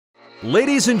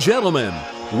Ladies and gentlemen,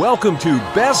 welcome to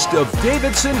Best of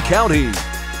Davidson County.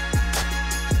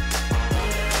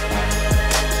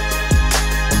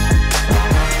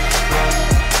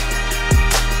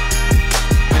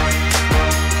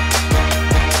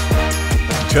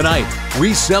 Tonight,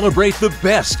 we celebrate the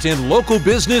best in local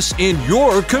business in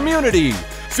your community,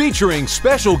 featuring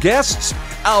special guests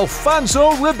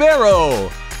Alfonso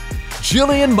Ribeiro,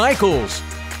 Jillian Michaels,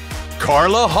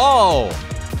 Carla Hall,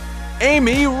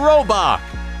 Amy Robach,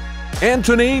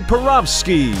 Anthony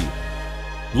Porowski,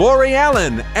 Lori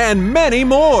Allen, and many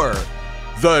more.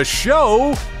 The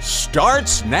show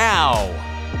starts now.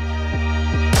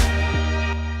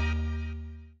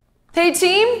 Hey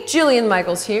team, Jillian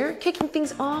Michaels here, kicking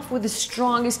things off with the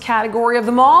strongest category of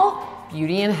them all,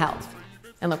 beauty and health.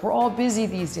 And look, we're all busy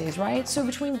these days, right? So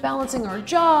between balancing our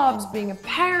jobs, being a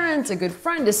parent, a good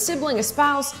friend, a sibling, a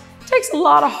spouse, it takes a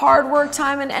lot of hard work,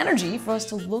 time, and energy for us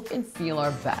to look and feel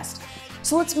our best.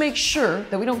 So let's make sure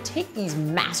that we don't take these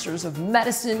masters of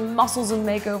medicine, muscles, and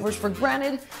makeovers for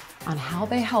granted on how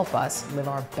they help us live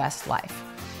our best life.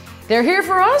 They're here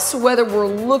for us whether we're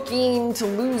looking to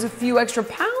lose a few extra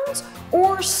pounds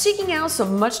or seeking out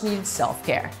some much needed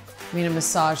self-care. I mean, a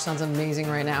massage sounds amazing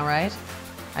right now, right?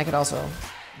 I could also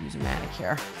use a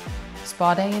manicure.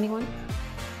 Spa day, anyone?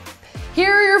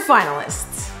 Here are your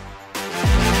finalists.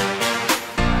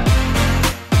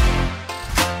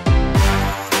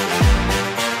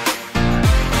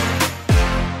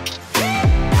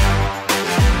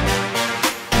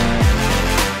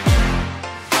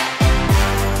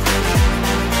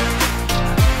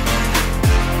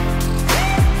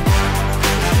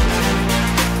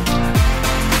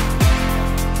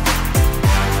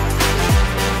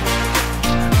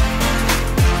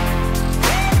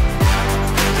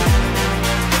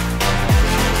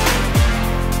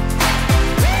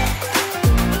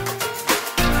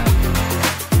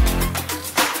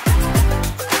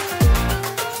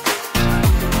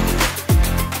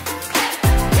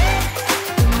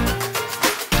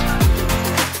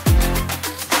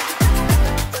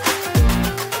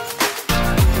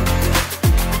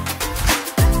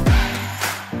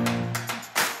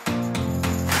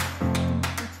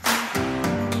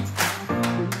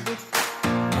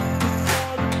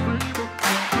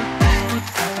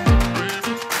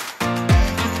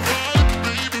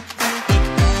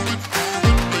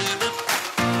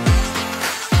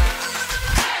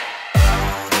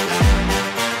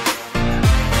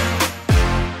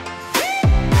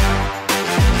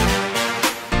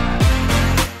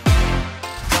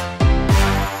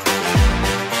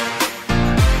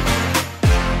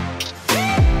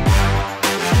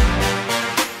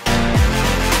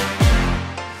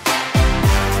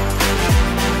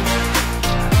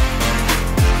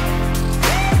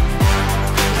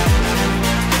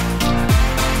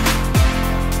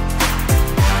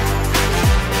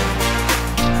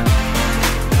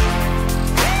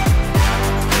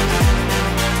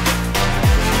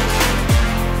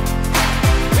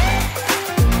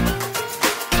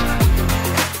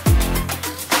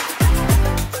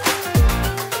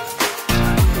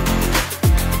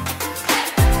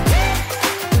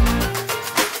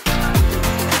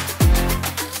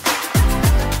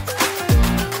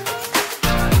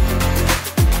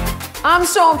 I'm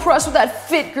so impressed with that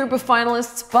fit group of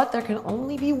finalists, but there can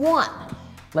only be one.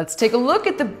 Let's take a look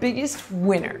at the biggest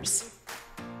winners.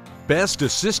 Best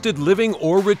Assisted Living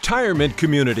or Retirement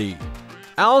Community,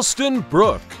 Alston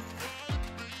Brook.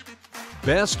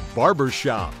 Best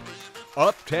Barbershop,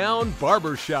 Uptown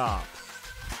Barbershop.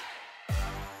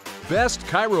 Best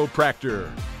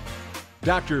Chiropractor,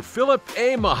 Dr. Philip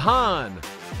A. Mahan.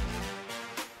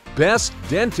 Best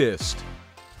Dentist,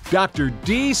 Dr.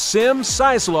 D. Sim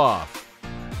Seisloff.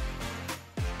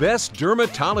 Best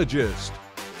Dermatologist,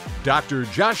 Dr.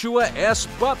 Joshua S.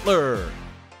 Butler.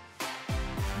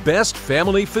 Best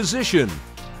Family Physician,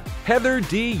 Heather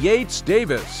D. Yates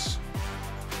Davis.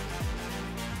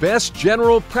 Best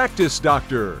General Practice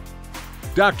Doctor,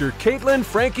 Dr. Caitlin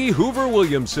Frankie Hoover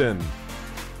Williamson.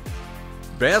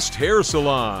 Best Hair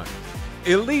Salon,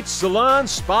 Elite Salon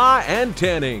Spa and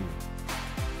Tanning.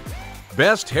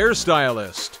 Best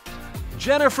Hairstylist,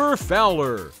 Jennifer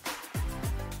Fowler.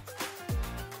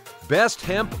 Best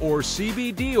Hemp or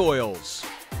CBD Oils,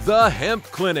 The Hemp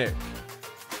Clinic.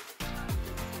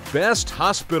 Best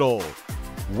Hospital,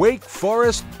 Wake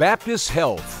Forest Baptist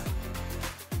Health.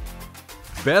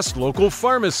 Best Local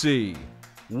Pharmacy,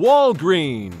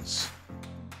 Walgreens.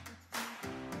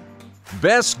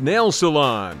 Best Nail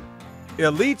Salon,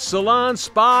 Elite Salon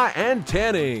Spa and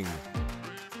Tanning.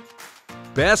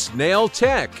 Best Nail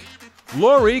Tech,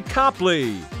 Lori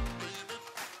Copley.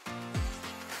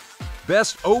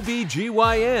 Best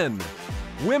OB/GYN,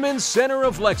 Women's Center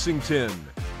of Lexington.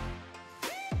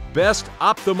 Best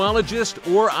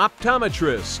Ophthalmologist or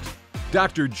Optometrist,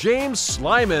 Dr. James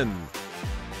Slyman.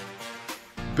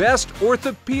 Best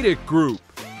Orthopedic Group,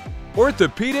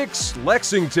 Orthopedics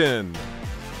Lexington.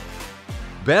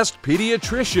 Best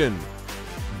Pediatrician,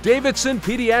 Davidson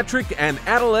Pediatric and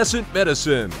Adolescent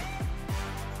Medicine.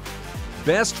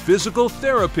 Best Physical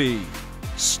Therapy,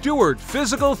 Stewart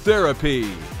Physical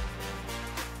Therapy.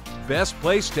 Best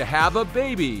Place to Have a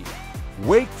Baby,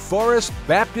 Wake Forest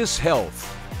Baptist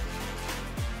Health.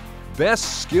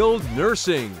 Best Skilled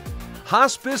Nursing,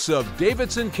 Hospice of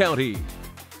Davidson County.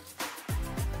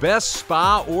 Best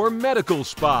Spa or Medical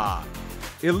Spa,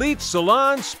 Elite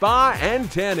Salon Spa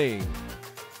and Tanning.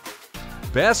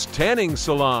 Best Tanning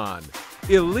Salon,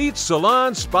 Elite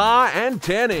Salon Spa and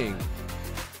Tanning.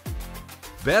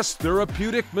 Best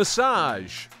Therapeutic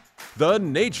Massage, The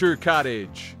Nature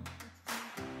Cottage.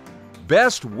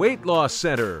 Best Weight Loss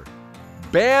Center,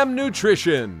 BAM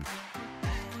Nutrition.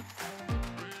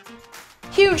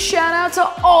 Huge shout out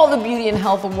to all the Beauty and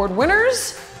Health Award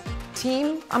winners.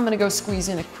 Team, I'm gonna go squeeze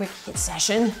in a quick hit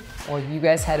session while you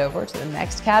guys head over to the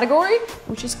next category,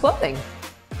 which is clothing.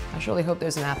 I surely hope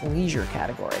there's an athleisure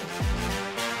category.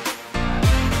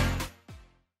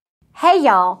 Hey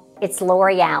y'all, it's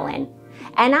Lori Allen,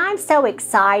 and I'm so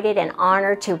excited and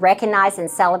honored to recognize and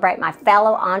celebrate my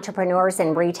fellow entrepreneurs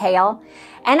in retail.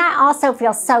 And I also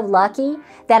feel so lucky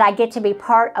that I get to be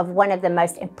part of one of the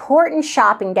most important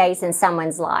shopping days in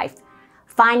someone's life,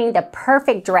 finding the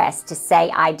perfect dress to say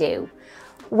I do.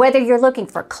 Whether you're looking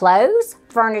for clothes,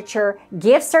 furniture,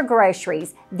 gifts, or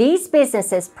groceries, these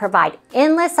businesses provide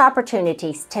endless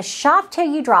opportunities to shop till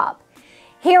you drop.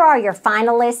 Here are your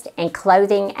finalists in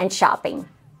clothing and shopping.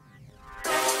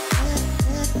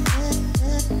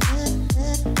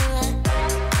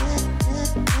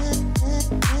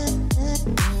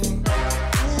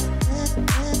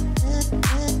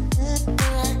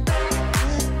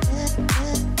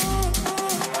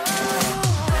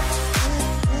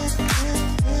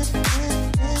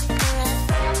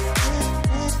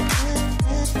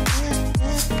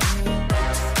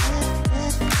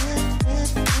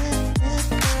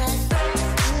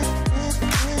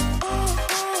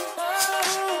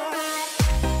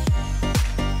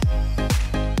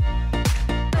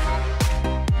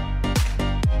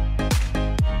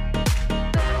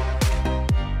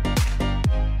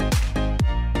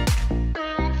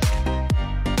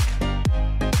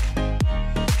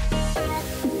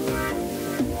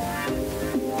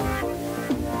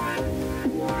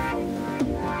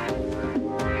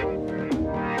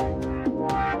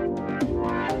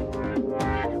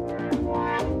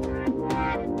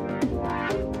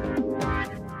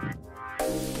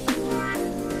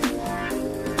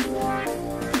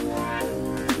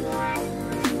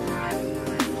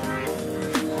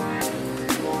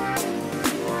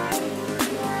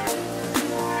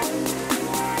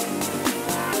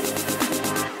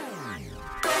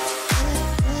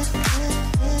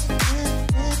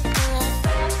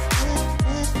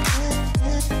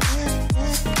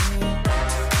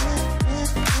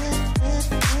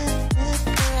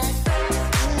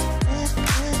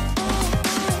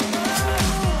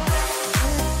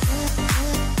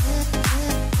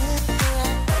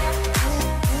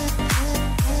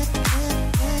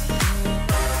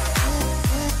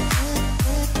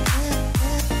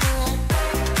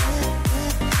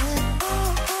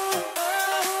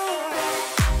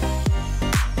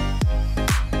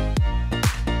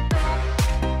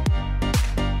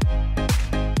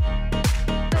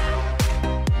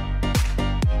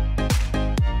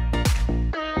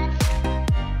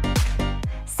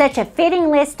 Such a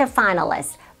fitting list of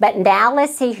finalists, but now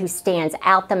let's see who stands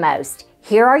out the most.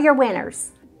 Here are your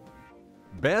winners.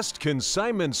 Best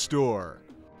Consignment Store,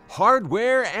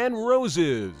 Hardware and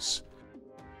Roses.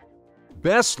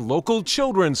 Best Local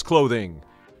Children's Clothing,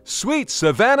 Sweet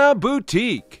Savannah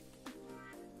Boutique.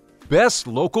 Best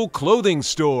Local Clothing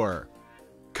Store,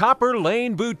 Copper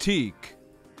Lane Boutique.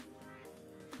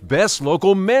 Best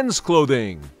Local Men's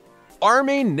Clothing,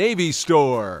 Army Navy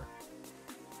Store.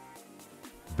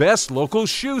 Best Local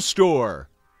Shoe Store,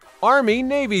 Army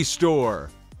Navy Store.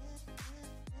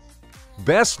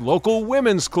 Best Local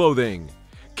Women's Clothing,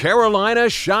 Carolina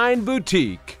Shine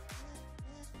Boutique.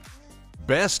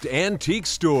 Best Antique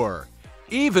Store,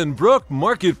 Evenbrook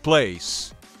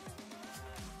Marketplace.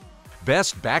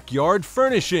 Best Backyard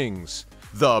Furnishings,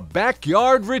 The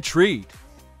Backyard Retreat.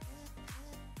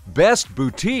 Best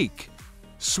Boutique,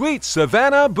 Sweet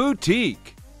Savannah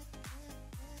Boutique.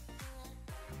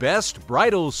 Best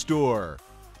Bridal Store,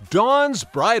 Dawn's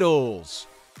Bridals.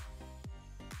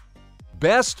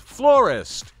 Best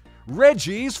Florist,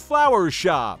 Reggie's Flower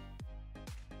Shop.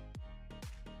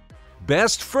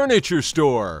 Best Furniture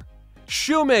Store,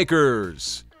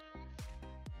 Shoemakers.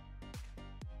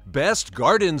 Best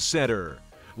Garden Center,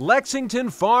 Lexington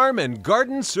Farm and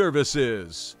Garden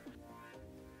Services.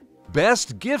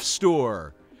 Best Gift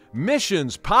Store,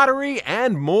 Missions Pottery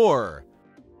and more.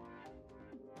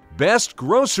 Best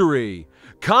Grocery,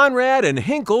 Conrad and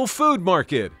Hinkle Food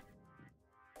Market.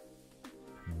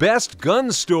 Best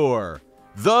Gun Store,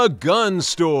 The Gun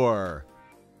Store.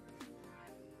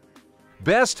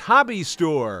 Best Hobby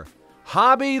Store,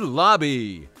 Hobby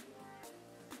Lobby.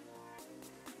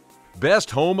 Best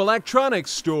Home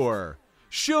Electronics Store,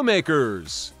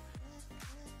 Shoemakers.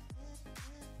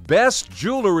 Best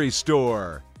Jewelry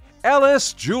Store,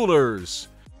 Ellis Jewelers.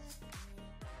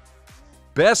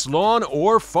 Best Lawn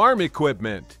or Farm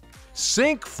Equipment,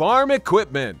 Sink Farm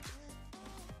Equipment.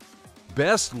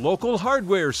 Best Local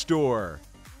Hardware Store,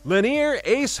 Lanier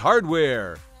Ace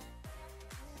Hardware.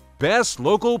 Best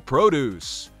Local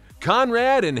Produce,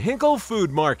 Conrad and Hinkle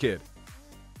Food Market.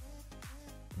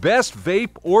 Best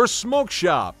Vape or Smoke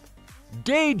Shop,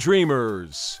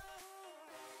 Daydreamers.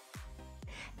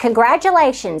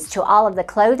 Congratulations to all of the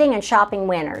clothing and shopping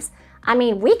winners. I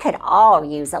mean, we could all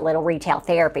use a little retail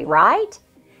therapy, right?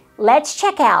 Let's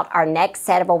check out our next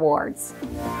set of awards.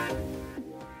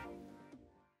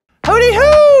 Hooty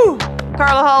hoo!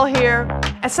 Carla Hall here.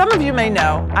 As some of you may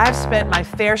know, I've spent my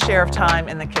fair share of time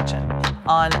in the kitchen,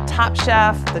 on Top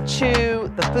Chef, The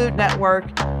Chew, the Food Network,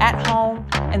 at home,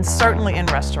 and certainly in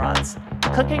restaurants.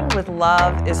 Cooking with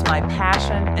love is my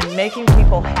passion, and making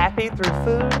people happy through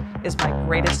food is my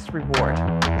greatest reward.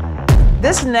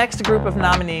 This next group of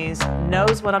nominees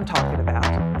knows what I'm talking about.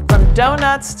 From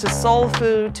donuts to soul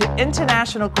food to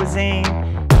international cuisine,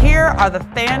 here are the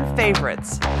fan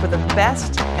favorites for the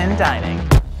best in dining.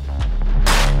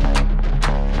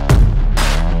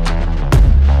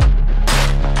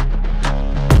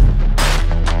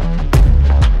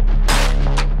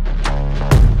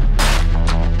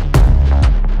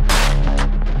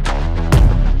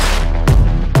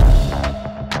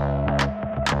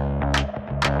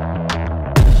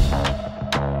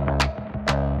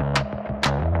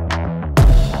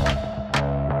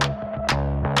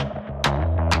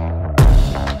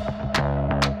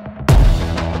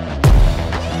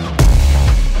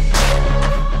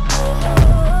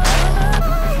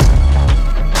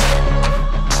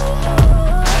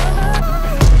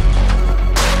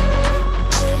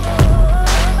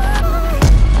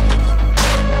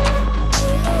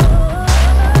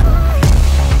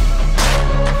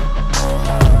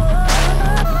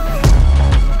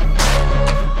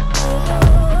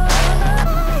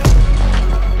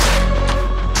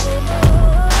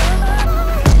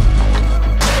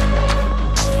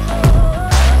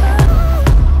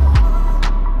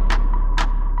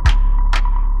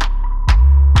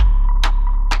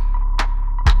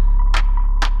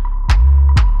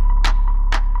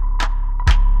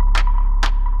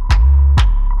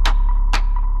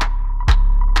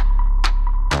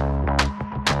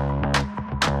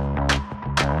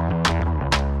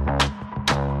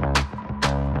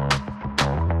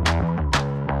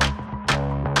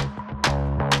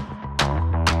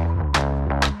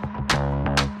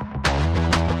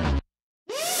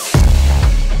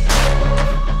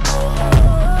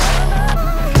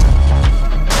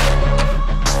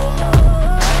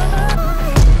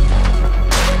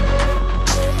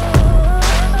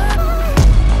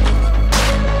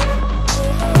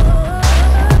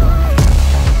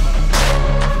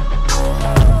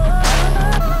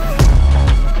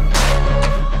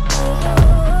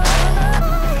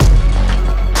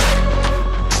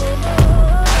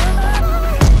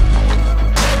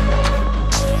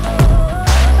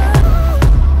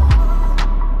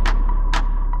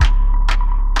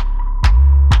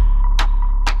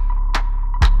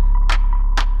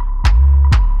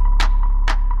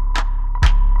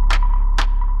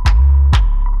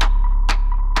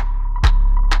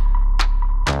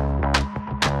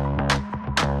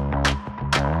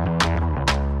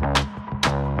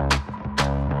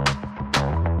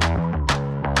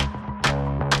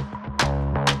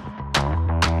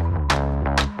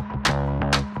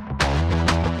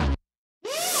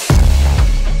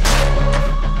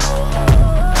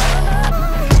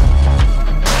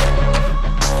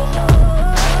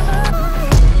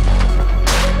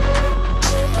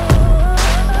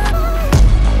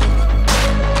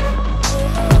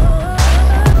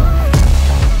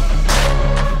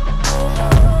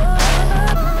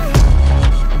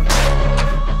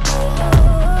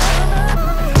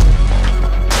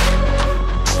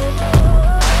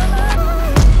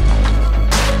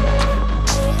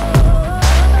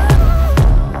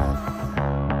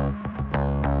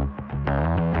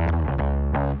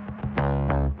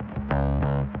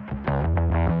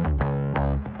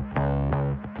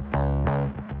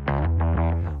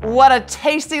 What a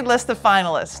tasty list of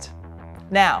finalists.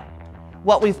 Now,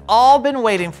 what we've all been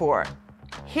waiting for.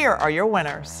 Here are your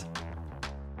winners.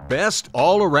 Best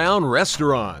all-around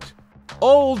restaurant,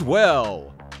 Old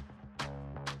Well.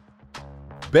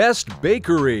 Best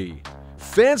bakery,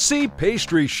 Fancy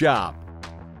Pastry Shop.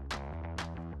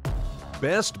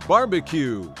 Best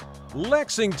barbecue,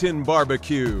 Lexington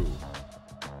Barbecue.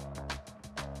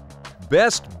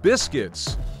 Best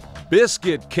biscuits,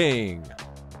 Biscuit King.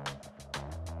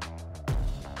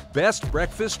 Best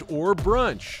breakfast or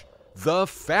brunch, The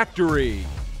Factory.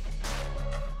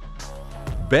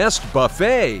 Best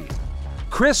buffet,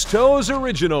 Christo's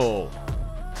Original.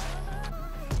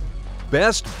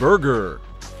 Best burger,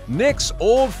 Nick's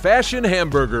Old Fashioned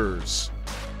Hamburgers.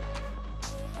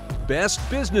 Best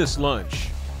business lunch,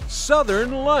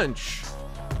 Southern Lunch.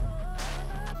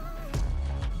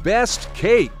 Best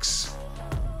cakes,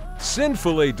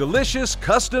 Sinfully Delicious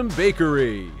Custom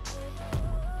Bakery.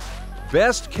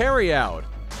 Best carryout,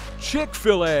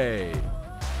 Chick-fil-A.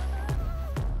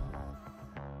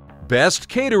 Best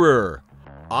caterer,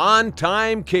 On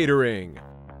Time Catering.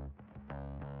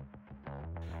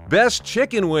 Best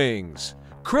chicken wings,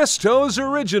 Christo's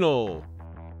Original.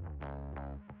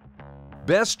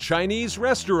 Best Chinese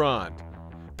restaurant,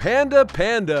 Panda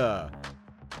Panda.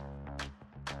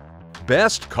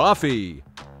 Best coffee,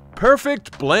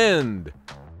 Perfect Blend.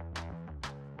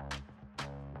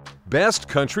 Best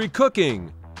country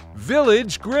cooking,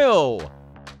 Village Grill.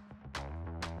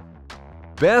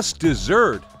 Best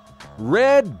dessert,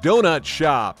 Red Donut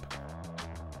Shop.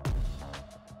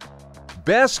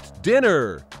 Best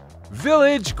dinner,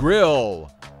 Village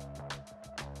Grill.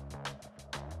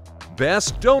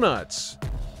 Best donuts,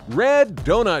 Red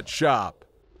Donut Shop.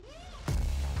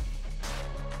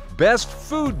 Best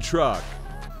food truck,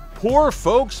 Poor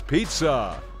Folks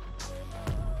Pizza.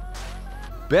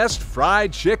 Best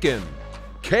fried chicken,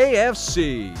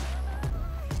 KFC.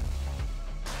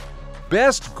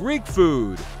 Best Greek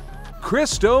food,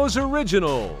 Christo's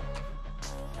Original.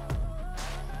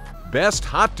 Best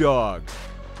hot dog,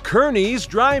 Kearney's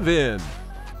Drive-In.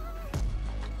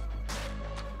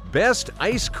 Best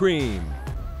ice cream,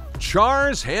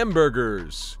 Char's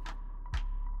Hamburgers.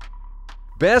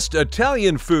 Best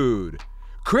Italian food,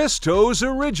 Christo's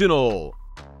Original.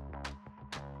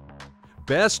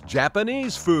 Best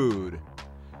Japanese food,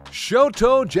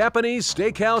 Shoto Japanese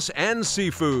Steakhouse and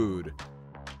Seafood.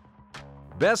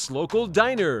 Best local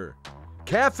diner,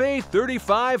 Cafe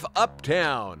 35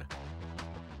 Uptown.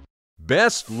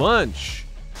 Best lunch,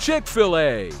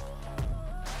 Chick-fil-A.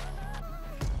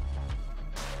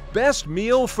 Best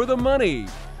meal for the money,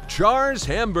 Char's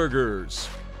Hamburgers.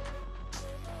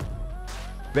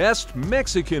 Best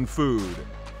Mexican food,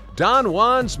 Don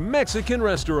Juan's Mexican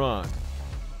Restaurant.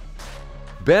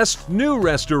 Best new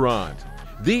restaurant,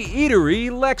 The Eatery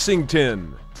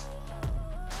Lexington.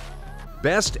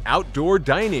 Best outdoor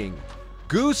dining,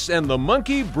 Goose and the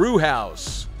Monkey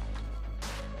Brewhouse.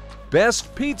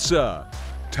 Best pizza,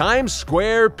 Times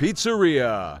Square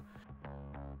Pizzeria.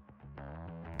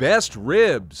 Best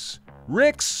ribs,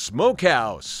 Rick's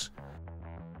Smokehouse.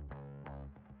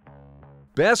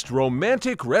 Best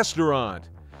romantic restaurant,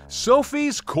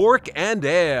 Sophie's Cork and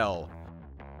Ale.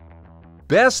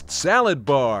 Best salad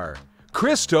bar,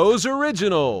 Christo's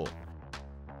Original.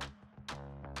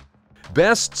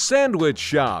 Best sandwich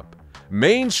shop,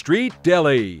 Main Street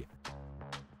Deli.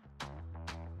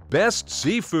 Best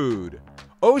seafood,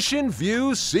 Ocean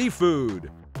View Seafood.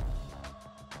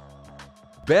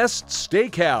 Best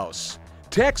steakhouse,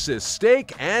 Texas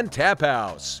Steak and Tap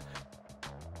House.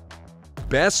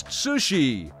 Best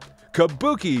sushi,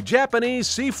 Kabuki Japanese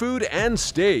Seafood and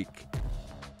Steak.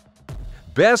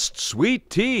 Best sweet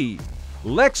tea,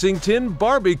 Lexington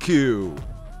Barbecue.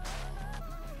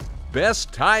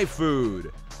 Best Thai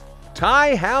food,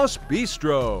 Thai House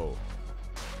Bistro.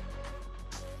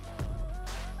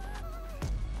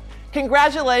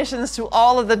 Congratulations to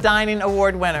all of the dining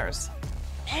award winners.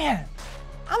 Man,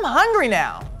 I'm hungry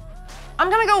now. I'm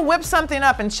gonna go whip something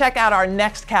up and check out our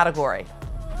next category.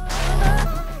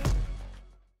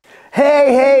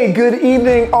 Hey, good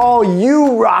evening, all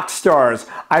you rock stars.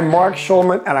 I'm Mark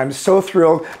Schulman, and I'm so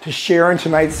thrilled to share in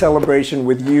tonight's celebration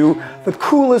with you the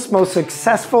coolest, most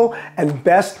successful, and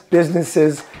best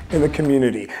businesses in the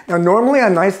community. Now, normally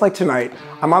on nights like tonight,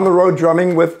 I'm on the road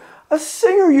drumming with a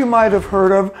singer you might have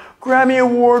heard of, Grammy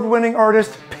Award-winning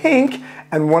artist Pink.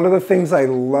 And one of the things I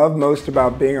love most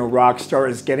about being a rock star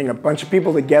is getting a bunch of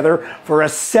people together for a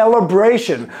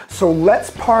celebration. So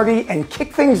let's party and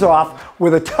kick things off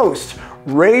with a toast.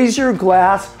 Raise your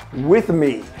glass with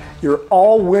me. You're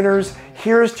all winners.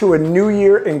 Here's to a new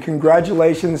year and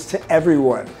congratulations to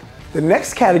everyone. The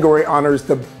next category honors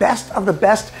the best of the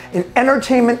best in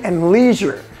entertainment and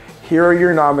leisure. Here are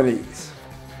your nominees.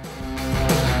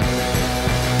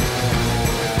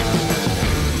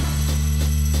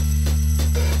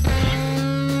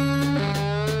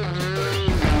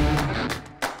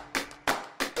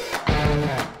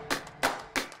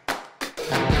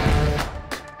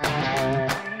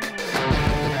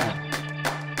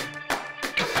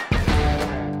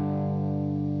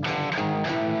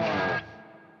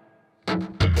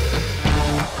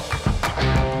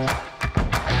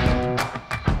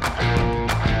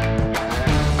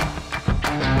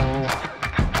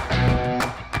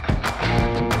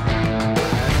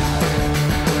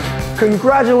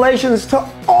 Congratulations to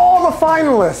all the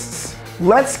finalists!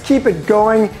 Let's keep it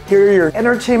going. Here are your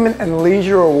Entertainment and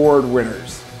Leisure Award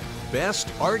winners.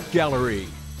 Best Art Gallery,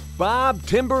 Bob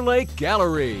Timberlake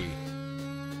Gallery.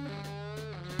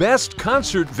 Best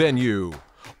Concert Venue,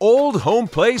 Old Home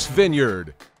Place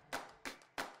Vineyard.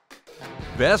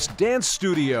 Best Dance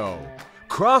Studio,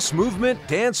 Cross Movement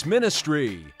Dance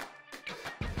Ministry.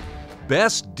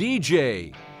 Best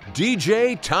DJ,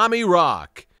 DJ Tommy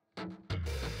Rock.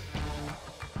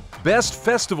 Best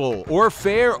Festival or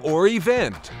Fair or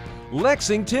Event,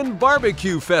 Lexington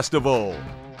Barbecue Festival.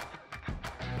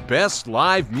 Best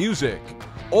Live Music,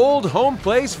 Old Home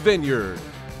Place Vineyard.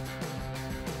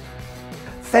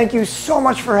 Thank you so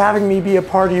much for having me be a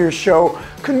part of your show.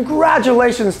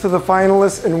 Congratulations to the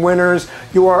finalists and winners.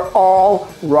 You are all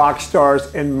rock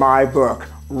stars in my book.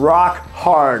 Rock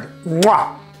hard.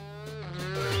 Mwah!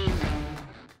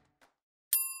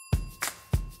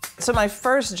 So my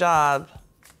first job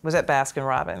was at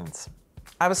Baskin-Robbins.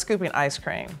 I was scooping ice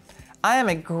cream. I am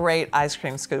a great ice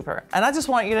cream scooper. And I just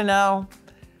want you to know,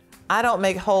 I don't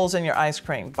make holes in your ice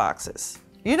cream boxes.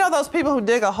 You know those people who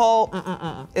dig a hole?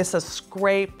 It's a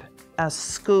scrape, a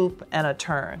scoop, and a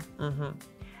turn.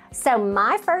 So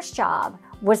my first job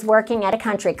was working at a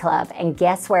country club, and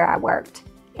guess where I worked?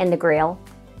 In the grill.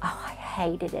 Oh, I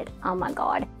hated it. Oh my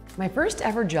God. My first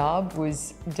ever job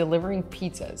was delivering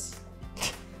pizzas.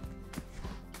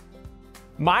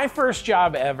 My first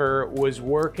job ever was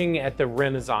working at the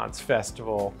Renaissance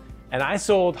Festival, and I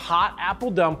sold hot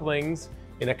apple dumplings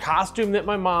in a costume that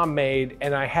my mom made,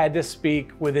 and I had to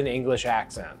speak with an English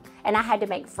accent. And I had to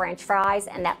make French fries,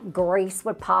 and that grease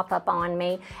would pop up on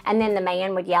me. And then the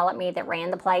man would yell at me that ran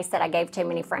the place that I gave too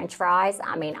many French fries.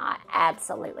 I mean, I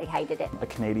absolutely hated it. A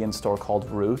Canadian store called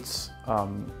Roots.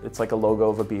 It's like a logo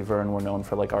of a beaver, and we're known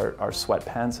for like our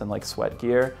sweatpants and like sweat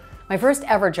gear. My first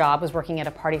ever job was working at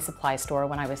a party supply store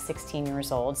when I was 16 years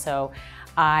old, so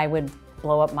I would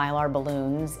blow up Mylar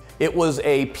balloons. It was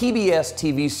a PBS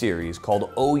TV series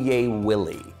called Oh Yay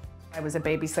Willie. I was a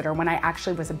babysitter when I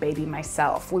actually was a baby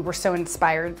myself. We were so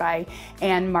inspired by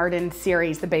Ann Martin's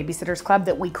series, The Babysitter's Club,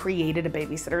 that we created a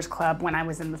Babysitter's Club when I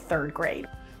was in the 3rd grade.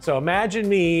 So imagine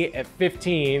me at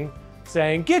 15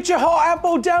 saying, "Get your hot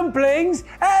apple dumplings,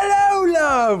 hello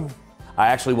love." I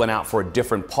actually went out for a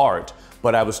different part,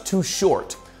 but I was too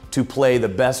short to play the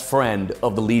best friend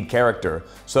of the lead character.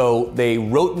 So they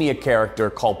wrote me a character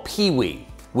called Pee-wee,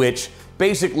 which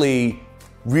basically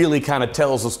really kind of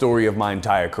tells the story of my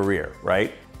entire career,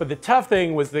 right? But the tough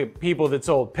thing was the people that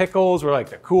sold pickles were like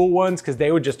the cool ones because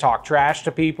they would just talk trash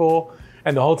to people.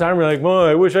 And the whole time we're like, "Well,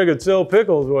 I wish I could sell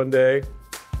pickles one day."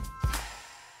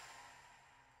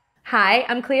 Hi,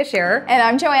 I'm Clea Scherer. And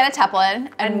I'm Joanna Teplin,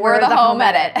 and we're the Home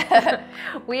Edit.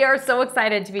 We are so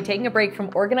excited to be taking a break from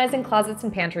organizing closets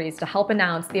and pantries to help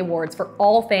announce the awards for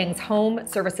all things home,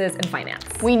 services, and finance.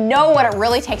 We know what it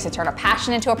really takes to turn a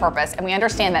passion into a purpose, and we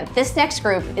understand that this next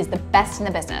group is the best in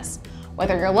the business.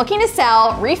 Whether you're looking to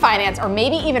sell, refinance, or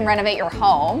maybe even renovate your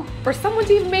home. For someone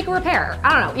to even make a repair.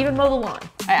 I don't know, even mow the lawn.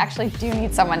 I actually do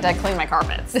need someone to clean my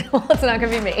carpets. Well, it's not gonna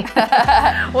be me.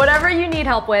 Whatever you need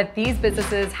help with, these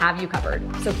businesses have you covered.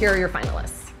 So here are your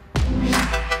finalists.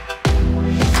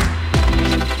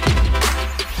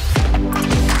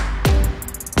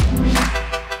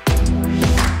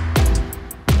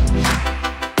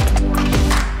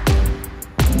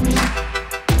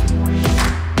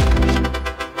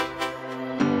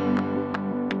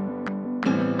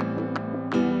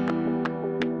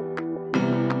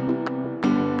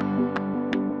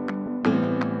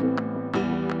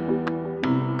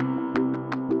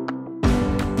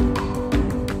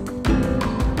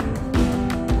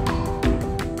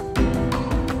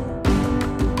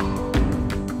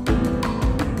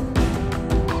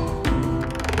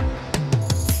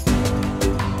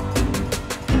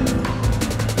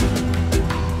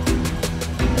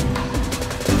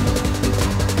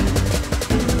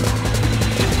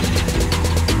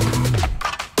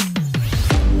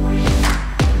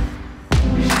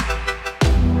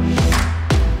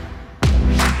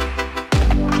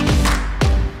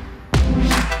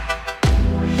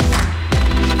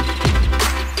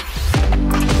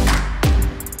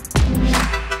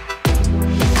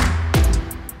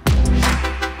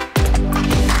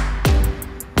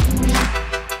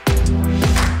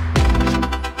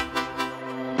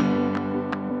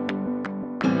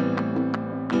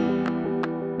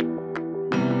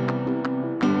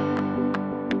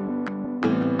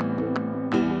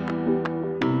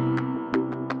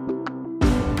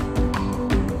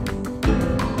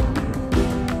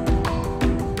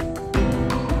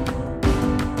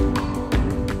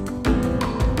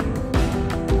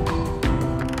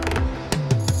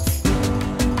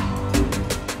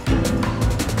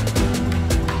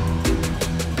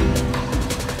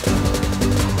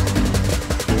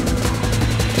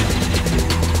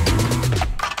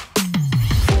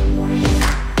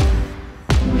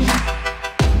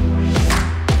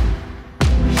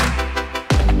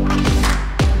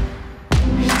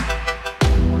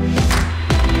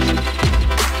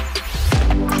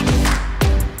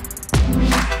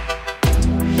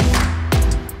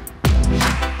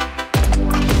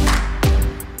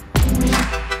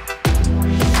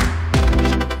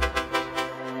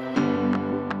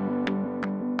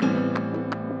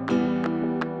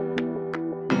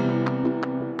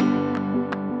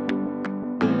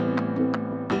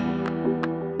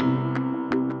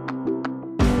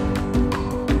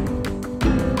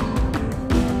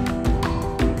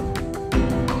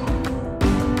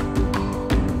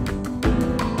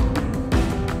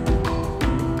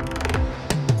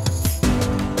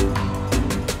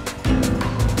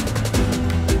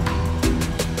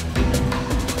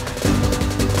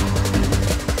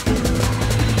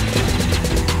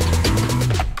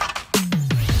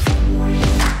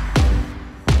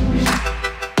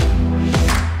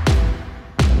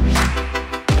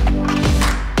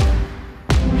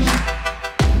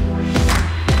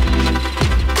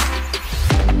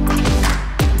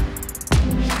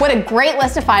 What a great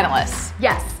list of finalists.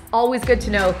 Yes, always good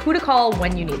to know who to call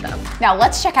when you need them. Now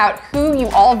let's check out who you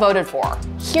all voted for.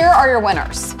 Here are your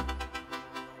winners.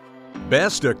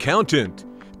 Best Accountant,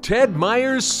 Ted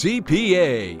Myers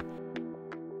CPA.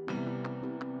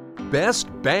 Best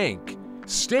Bank,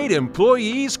 State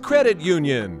Employees Credit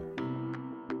Union.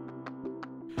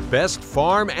 Best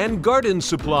Farm and Garden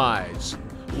Supplies,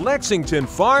 Lexington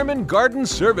Farm and Garden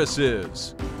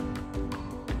Services.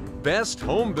 Best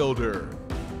Home Builder,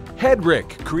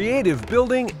 Hedrick Creative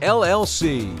Building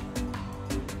LLC.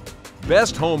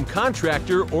 Best Home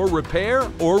Contractor or Repair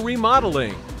or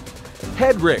Remodeling,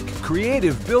 Hedrick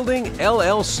Creative Building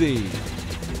LLC.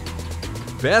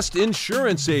 Best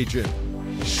Insurance Agent,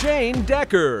 Shane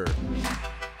Decker.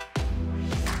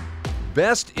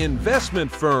 Best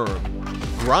Investment Firm,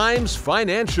 Grimes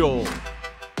Financial.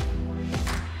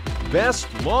 Best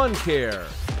Lawn Care,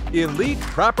 Elite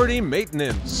Property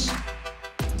Maintenance.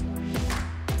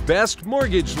 Best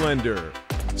Mortgage Lender,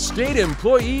 State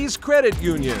Employees Credit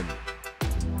Union.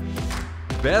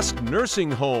 Best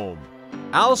Nursing Home,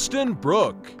 Alston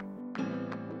Brook.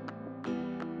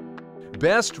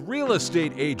 Best Real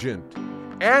Estate Agent,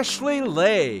 Ashley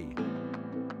Lay.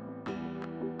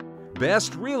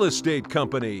 Best Real Estate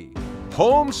Company,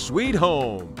 Home Sweet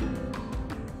Home.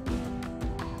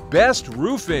 Best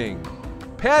Roofing,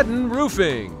 Padden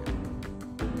Roofing.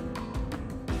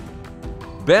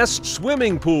 Best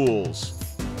Swimming Pools,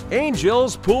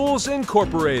 Angels Pools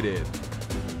Incorporated.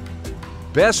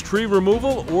 Best Tree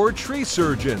Removal or Tree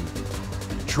Surgeon,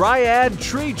 Triad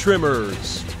Tree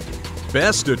Trimmers.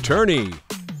 Best Attorney,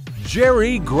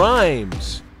 Jerry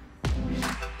Grimes.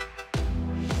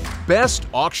 Best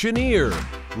Auctioneer,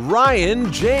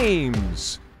 Ryan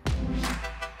James.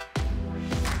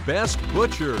 Best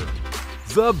Butcher,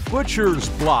 The Butcher's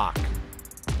Block.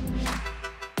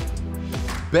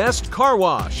 Best Car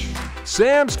Wash,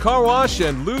 Sam's Car Wash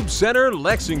and Lube Center,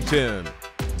 Lexington.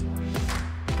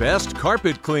 Best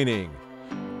Carpet Cleaning,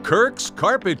 Kirk's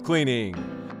Carpet Cleaning.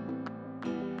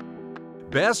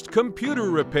 Best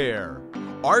Computer Repair,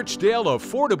 Archdale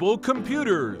Affordable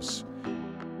Computers.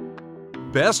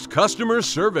 Best Customer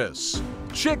Service,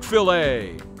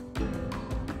 Chick-fil-A.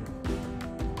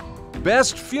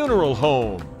 Best Funeral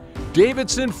Home,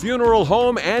 Davidson Funeral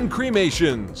Home and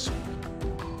Cremations.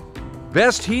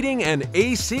 Best Heating and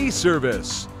AC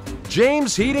Service,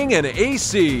 James Heating and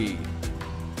AC.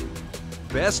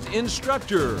 Best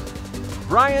Instructor,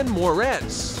 Brian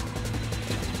Moretz.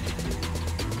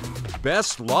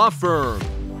 Best Law Firm,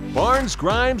 Barnes,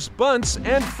 Grimes, Bunce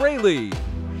and Fraley.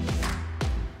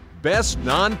 Best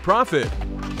Nonprofit,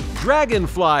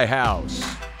 Dragonfly House.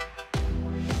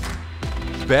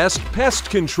 Best Pest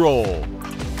Control,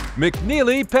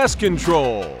 McNeely Pest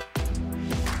Control.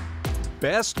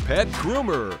 Best Pet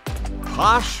Groomer,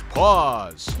 Posh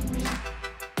Paws.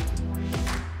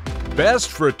 Best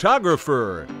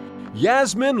Photographer,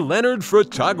 Yasmin Leonard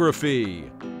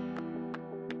Photography.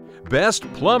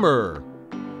 Best Plumber,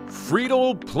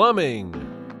 Friedel Plumbing.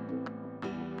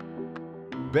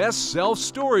 Best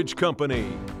Self-Storage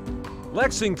Company,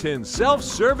 Lexington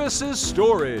Self-Services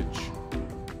Storage.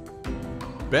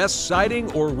 Best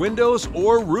Siding or Windows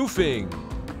or Roofing,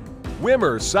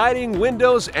 Wimmer Siding,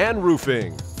 Windows and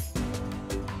Roofing.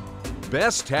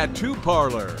 Best Tattoo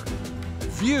Parlor,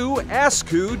 View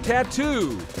Askew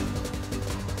Tattoo.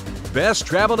 Best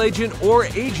Travel Agent or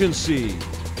Agency,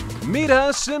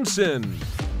 Mita Simpson.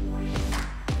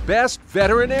 Best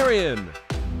Veterinarian,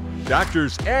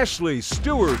 Doctors Ashley,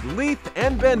 Stewart, Leith,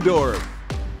 and Bendorf.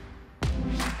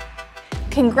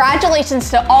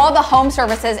 Congratulations to all the home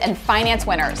services and finance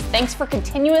winners. Thanks for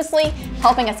continuously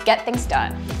helping us get things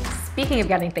done. Speaking of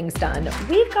getting things done,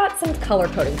 we've got some color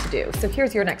coding to do, so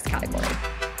here's your next category.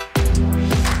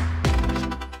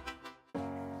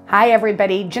 Hi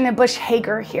everybody, Jenna Bush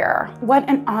Hager here. What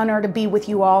an honor to be with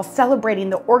you all celebrating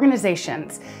the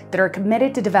organizations that are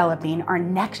committed to developing our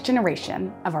next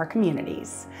generation of our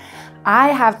communities. I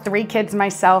have 3 kids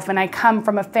myself and I come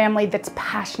from a family that's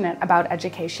passionate about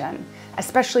education,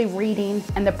 especially reading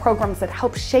and the programs that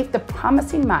help shape the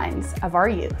promising minds of our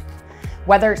youth.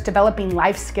 Whether it's developing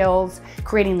life skills,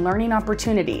 creating learning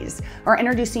opportunities, or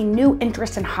introducing new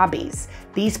interests and hobbies,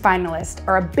 these finalists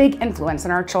are a big influence on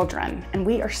our children, and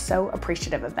we are so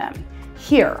appreciative of them.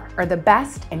 Here are the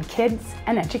best in kids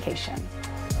and education.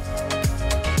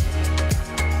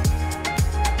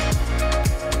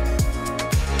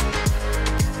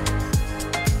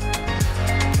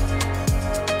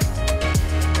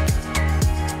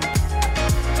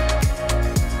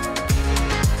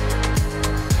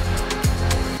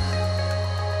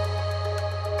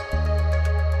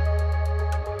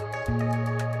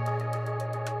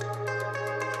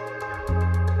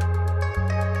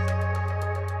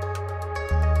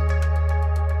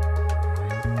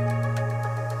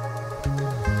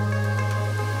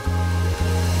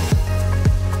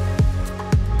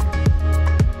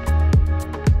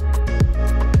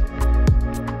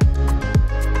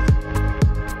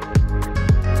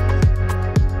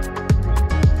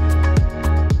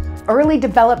 Early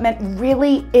development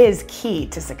really is key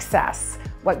to success.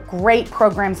 What great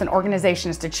programs and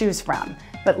organizations to choose from.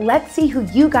 But let's see who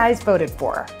you guys voted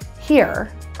for.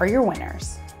 Here are your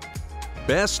winners.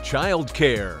 Best Child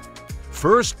Care,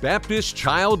 First Baptist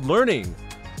Child Learning.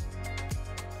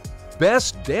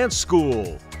 Best Dance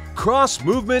School, Cross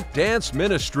Movement Dance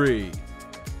Ministry.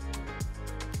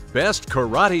 Best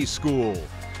Karate School,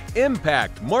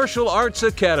 Impact Martial Arts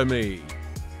Academy.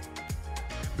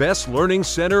 Best Learning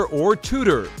Center or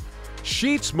Tutor,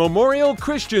 Sheets Memorial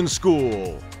Christian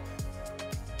School.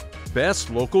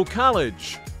 Best Local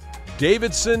College,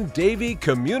 Davidson Davie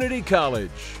Community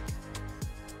College.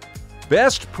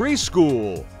 Best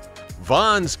Preschool,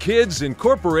 Vaughn's Kids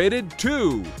Incorporated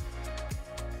 2.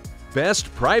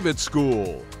 Best Private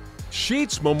School,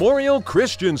 Sheets Memorial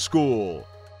Christian School.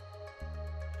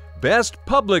 Best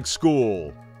Public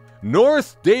School,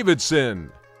 North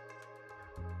Davidson.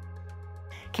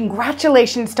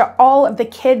 Congratulations to all of the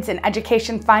kids and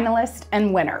education finalists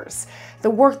and winners. The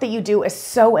work that you do is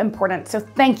so important, so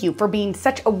thank you for being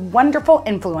such a wonderful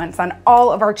influence on all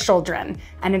of our children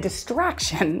and a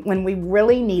distraction when we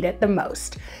really need it the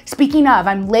most. Speaking of,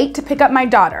 I'm late to pick up my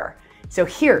daughter, so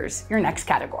here's your next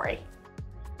category.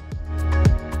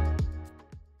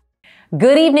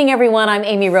 Good evening, everyone. I'm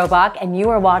Amy Robach, and you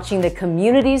are watching the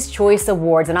Community's Choice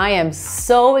Awards, and I am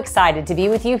so excited to be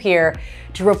with you here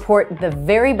to report the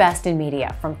very best in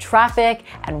media. From traffic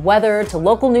and weather to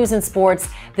local news and sports,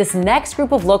 this next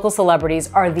group of local celebrities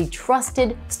are the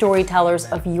trusted storytellers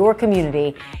of your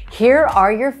community. Here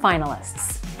are your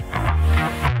finalists.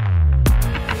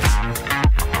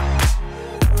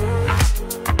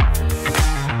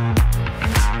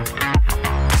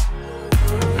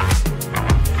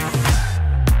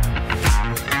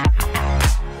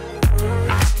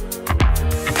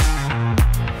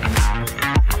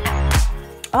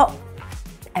 Oh,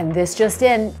 and this just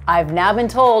in, I've now been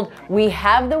told we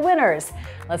have the winners.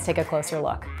 Let's take a closer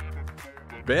look.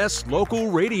 Best Local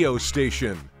Radio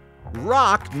Station,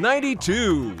 Rock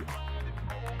 92.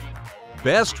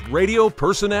 Best Radio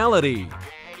Personality,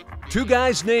 two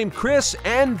guys named Chris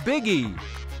and Biggie.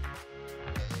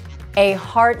 A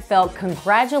heartfelt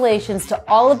congratulations to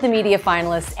all of the media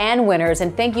finalists and winners,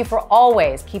 and thank you for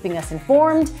always keeping us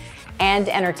informed and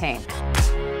entertained.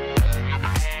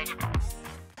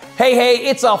 Hey,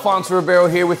 it's Alfonso Ribeiro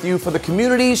here with you for the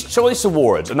Community's Choice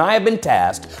Awards, and I have been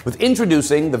tasked with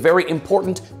introducing the very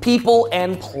important People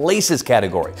and Places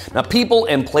category. Now, people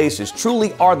and places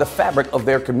truly are the fabric of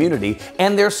their community,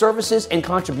 and their services and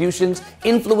contributions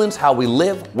influence how we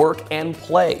live, work, and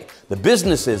play. The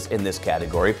businesses in this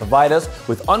category provide us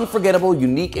with unforgettable,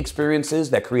 unique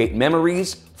experiences that create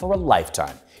memories for a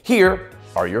lifetime. Here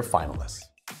are your finalists.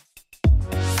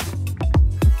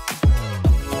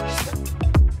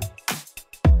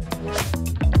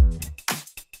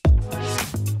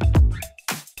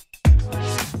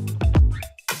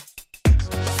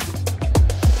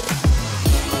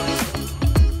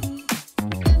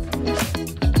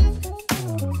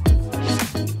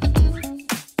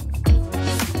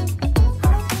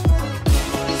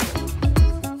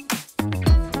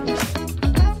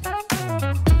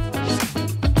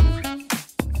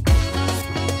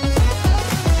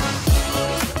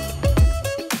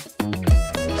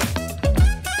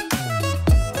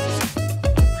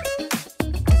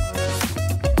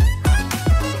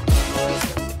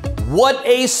 What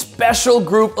a special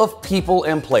group of people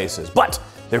and places. But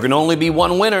there can only be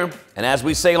one winner, and as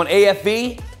we say on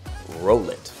AFV, roll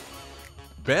it.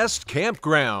 Best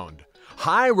Campground,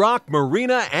 High Rock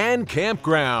Marina and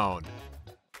Campground.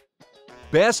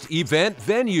 Best Event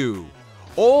Venue,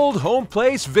 Old Home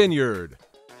Place Vineyard.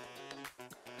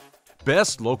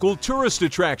 Best Local Tourist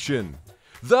Attraction,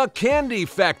 The Candy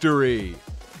Factory.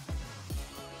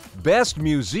 Best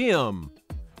Museum,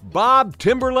 Bob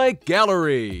Timberlake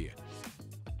Gallery.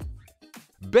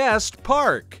 Best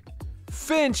Park,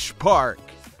 Finch Park.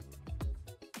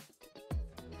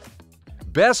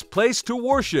 Best Place to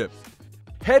Worship,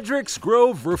 Hedricks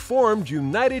Grove Reformed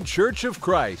United Church of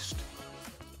Christ.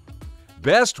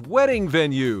 Best Wedding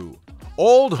Venue,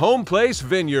 Old Home Place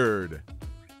Vineyard.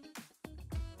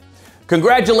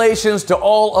 Congratulations to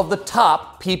all of the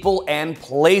top people and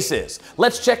places.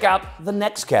 Let's check out the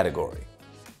next category.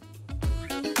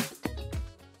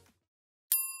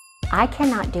 I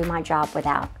cannot do my job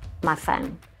without my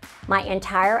phone. My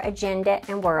entire agenda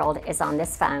and world is on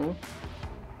this phone.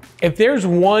 If there's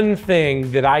one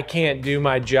thing that I can't do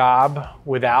my job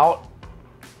without,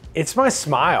 it's my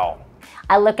smile.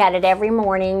 I look at it every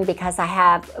morning because I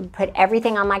have put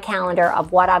everything on my calendar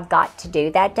of what I've got to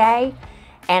do that day,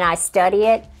 and I study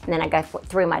it, and then I go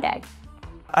through my day.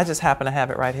 I just happen to have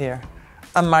it right here.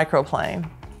 a microplane.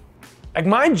 Like,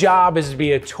 my job is to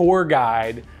be a tour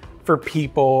guide for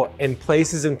people and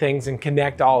places and things and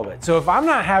connect all of it. So if I'm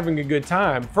not having a good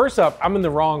time, first up, I'm in the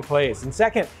wrong place. And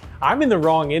second, I'm in the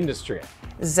wrong industry.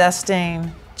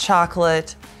 Zesting,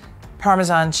 chocolate,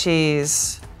 Parmesan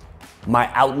cheese.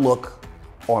 My outlook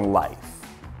on life.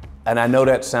 And I know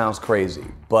that sounds crazy,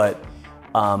 but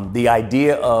the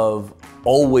idea of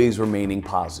always remaining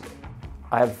positive.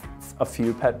 I have a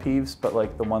few pet peeves, but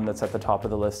like the one that's at the top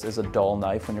of the list is a dull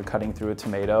knife when you're cutting through a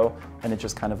tomato and it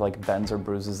just kind of like bends or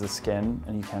bruises the skin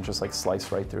and you can't just like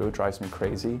slice right through. It drives me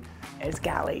crazy. Is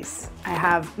galleys.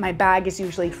 My bag is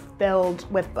usually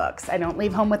filled with books. I don't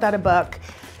leave home without a book.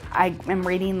 I am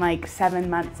reading like 7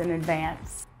 months in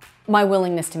advance. My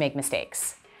willingness to make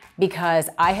mistakes. Because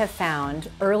I have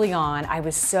found early on, I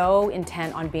was so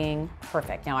intent on being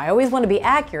perfect. Now, I always want to be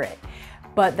accurate,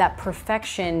 but that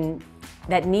perfection,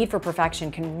 that need for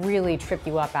perfection can really trip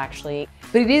you up, actually.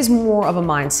 But it is more of a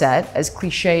mindset, as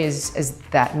cliche as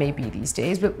that may be these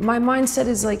days, but my mindset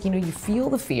is like, you feel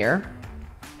the fear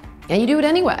and you do it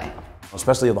anyway.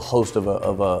 Especially the host of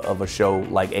a show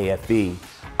like AFB,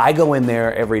 I go in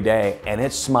there every day and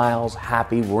it smiles,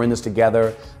 happy, we're in this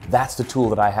together. That's the tool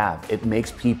that I have. It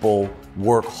makes people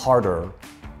work harder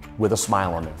with a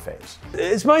smile on their face.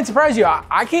 This might surprise you,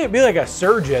 I can't be like a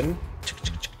surgeon.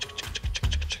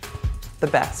 The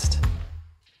best.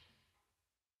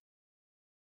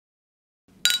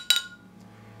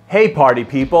 Hey party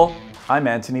people, I'm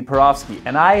Anthony Porofsky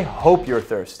and I hope you're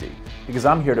thirsty because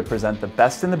I'm here to present the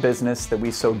best in the business that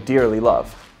we so dearly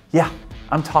love. Yeah,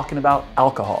 I'm talking about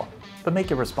alcohol, but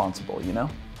make it responsible, you know?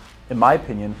 In my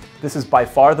opinion, this is by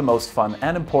far the most fun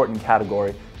and important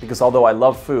category because although I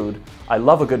love food, I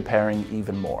love a good pairing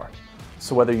even more.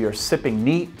 So whether you're sipping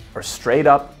neat or straight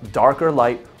up, dark or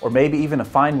light, or maybe even a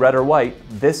fine red or white,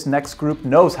 this next group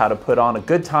knows how to put on a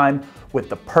good time with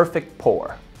the perfect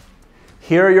pour.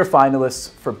 Here are your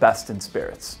finalists for Best in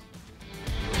Spirits.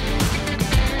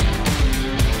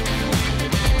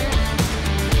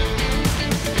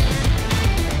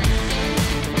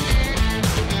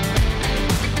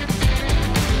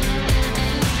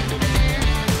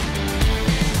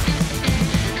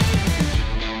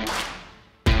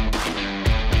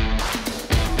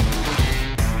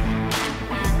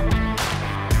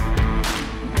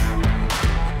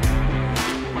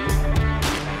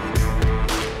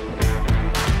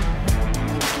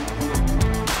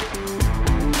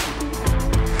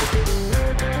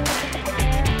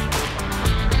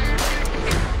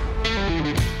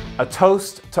 A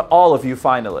toast to all of you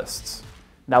finalists.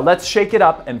 Now let's shake it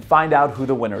up and find out who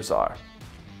the winners are.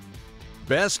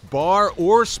 Best Bar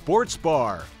or Sports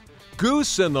Bar,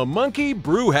 Goose and the Monkey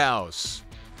Brewhouse.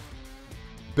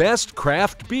 Best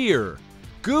Craft Beer,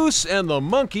 Goose and the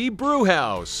Monkey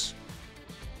Brewhouse.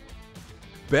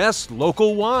 Best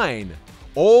Local Wine,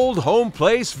 Old Home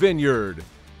Place Vineyard.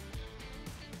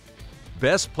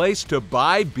 Best Place to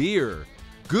Buy Beer,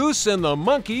 Goose and the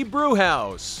Monkey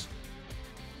Brewhouse.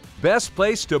 Best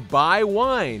Place to Buy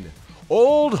Wine,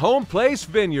 Old Home Place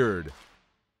Vineyard.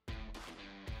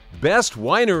 Best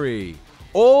Winery,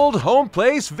 Old Home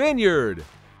Place Vineyard.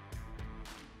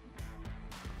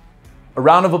 A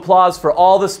round of applause for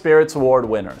all the Spirits Award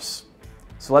winners.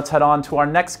 So let's head on to our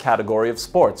next category of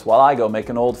sports while I go make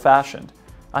an old fashioned.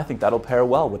 I think that'll pair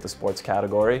well with the sports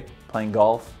category, playing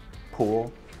golf,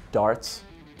 pool, darts.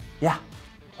 Yeah,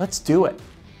 let's do it.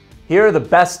 Here are the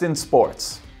best in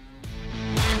sports.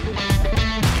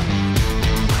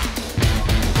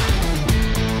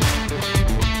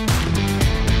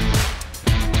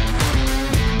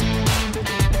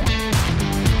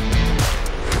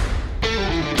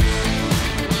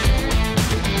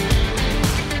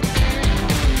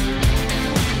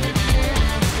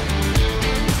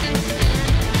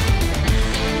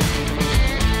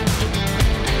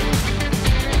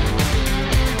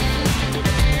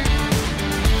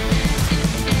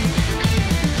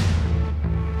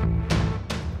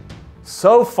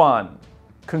 So fun!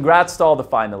 Congrats to all the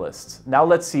finalists. Now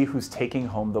let's see who's taking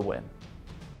home the win.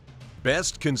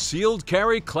 Best Concealed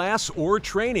Carry Class or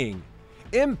Training,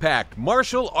 Impact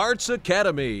Martial Arts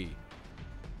Academy.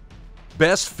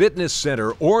 Best Fitness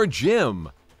Center or Gym,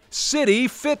 City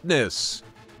Fitness.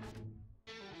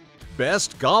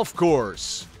 Best Golf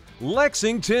Course,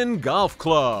 Lexington Golf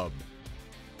Club.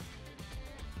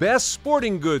 Best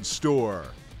Sporting Goods Store,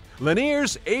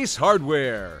 Lanier's Ace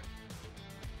Hardware.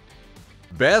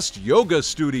 Best Yoga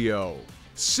Studio,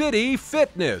 City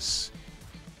Fitness.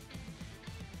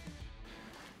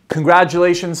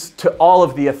 Congratulations to all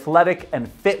of the athletic and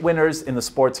fit winners in the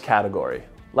sports category.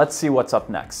 Let's see what's up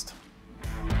next.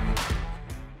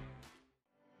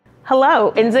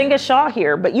 Hello, Nzinga Shaw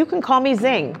here, but you can call me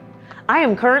Zing. I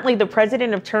am currently the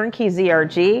president of Turnkey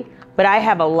ZRG, but I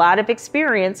have a lot of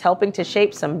experience helping to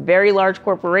shape some very large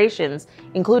corporations,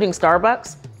 including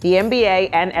Starbucks, the NBA,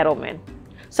 and Edelman.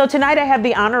 So tonight I have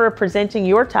the honor of presenting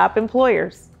your top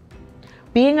employers.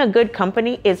 Being a good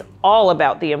company is all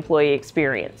about the employee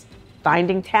experience,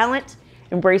 finding talent,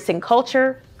 embracing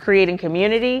culture, creating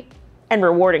community, and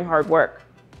rewarding hard work.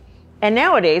 And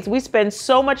nowadays, we spend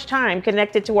so much time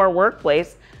connected to our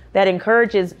workplace that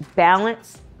encourages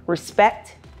balance,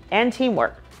 respect, and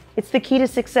teamwork. It's the key to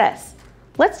success.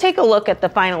 Let's take a look at the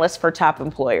finalists for top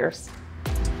employers.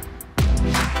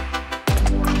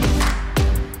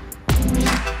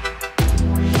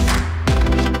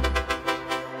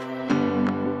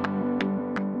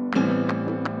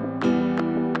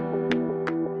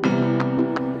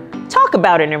 Talk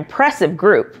about an impressive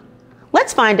group.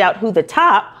 Let's find out who the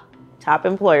top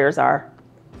employers are.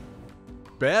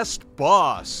 Best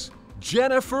Boss,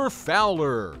 Jennifer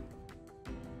Fowler.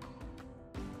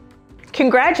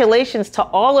 Congratulations to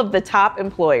all of the top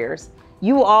employers.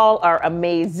 You all are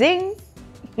amazing.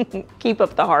 Keep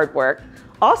up the hard work.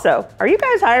 Also, are you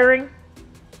guys hiring?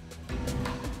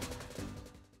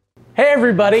 Hey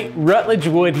everybody, Rutledge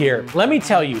Wood here. Let me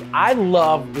tell you, I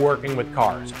love working with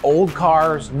cars. Old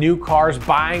cars, new cars,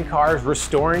 buying cars,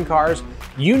 restoring cars,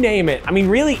 you name it. I mean,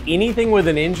 really anything with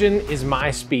an engine is my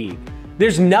speed.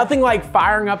 There's nothing like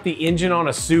firing up the engine on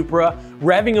a Supra,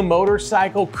 revving a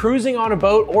motorcycle, cruising on a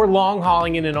boat, or long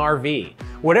hauling in an RV.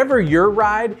 Whatever your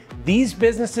ride, these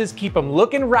businesses keep them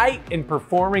looking right and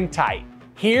performing tight.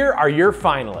 Here are your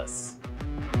finalists.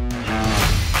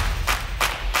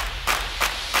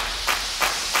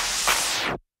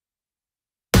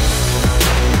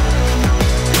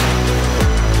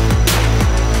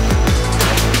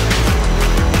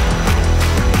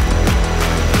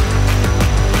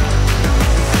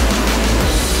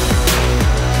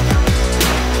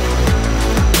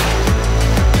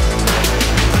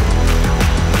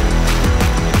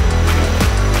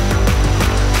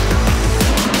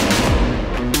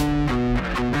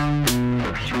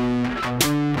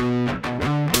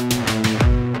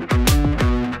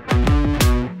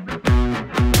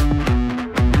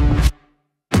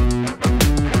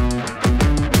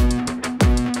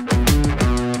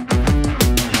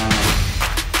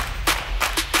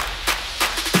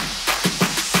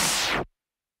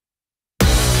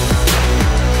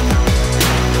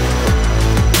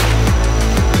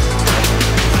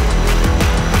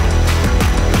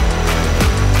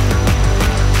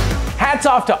 Hats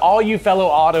off to all you fellow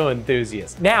auto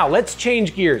enthusiasts. Now let's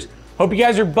change gears. Hope you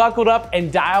guys are buckled up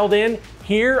and dialed in.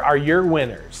 Here are your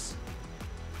winners.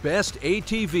 Best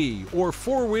ATV or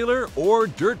four-wheeler or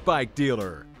dirt bike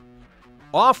dealer.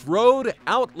 Off-Road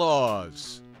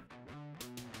Outlaws.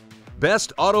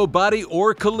 Best auto body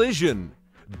or collision.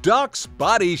 Doc's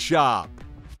Body Shop.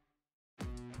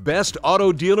 Best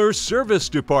auto dealer service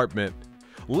department.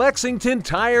 Lexington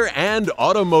Tire and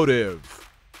Automotive.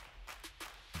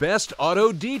 Best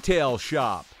auto detail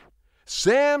shop.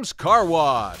 Sam's Car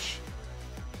Wash.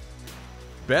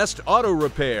 Best auto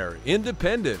repair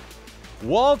independent.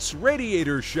 Walt's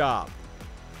Radiator Shop.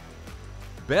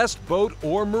 Best boat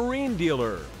or marine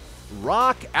dealer.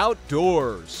 Rock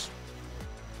Outdoors.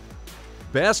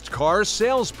 Best car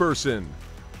salesperson.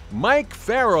 Mike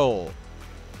Farrell.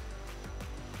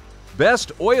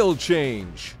 Best oil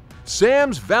change.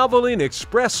 Sam's Valvoline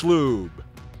Express Lube.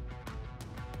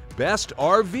 Best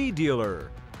RV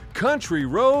dealer. Country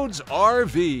Roads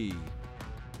RV.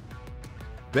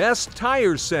 Best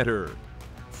tire center.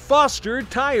 Foster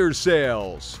Tire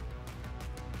Sales.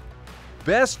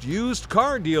 Best used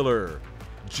car dealer.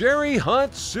 Jerry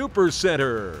Hunt Super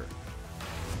Center.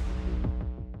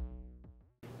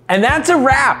 And that's a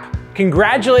wrap.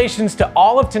 Congratulations to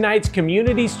all of tonight's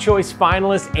Community's Choice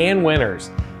finalists and winners.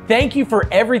 Thank you for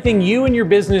everything you and your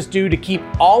business do to keep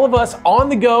all of us on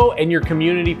the go and your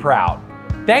community proud.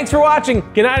 Thanks for watching.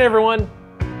 Good night, everyone.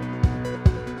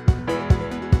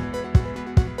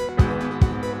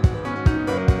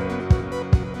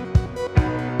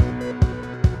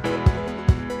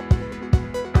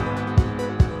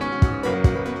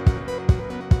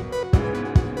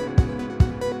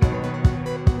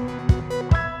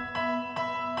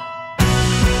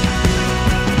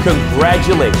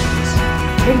 Congratulations.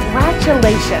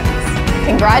 Congratulations.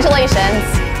 Congratulations.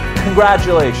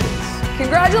 Congratulations.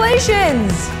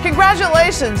 Congratulations!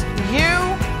 Congratulations, you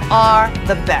are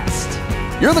the best.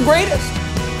 You're the greatest.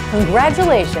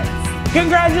 Congratulations.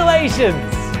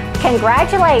 Congratulations!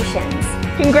 Congratulations.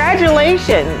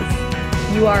 Congratulations.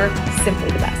 You are simply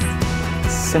the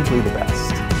best. Simply the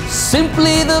best.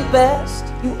 Simply the best.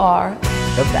 You are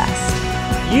the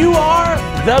best. You are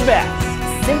the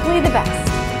best. Simply the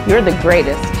best. You're the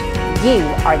greatest. You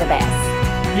are the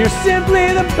best. You're simply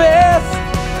the best.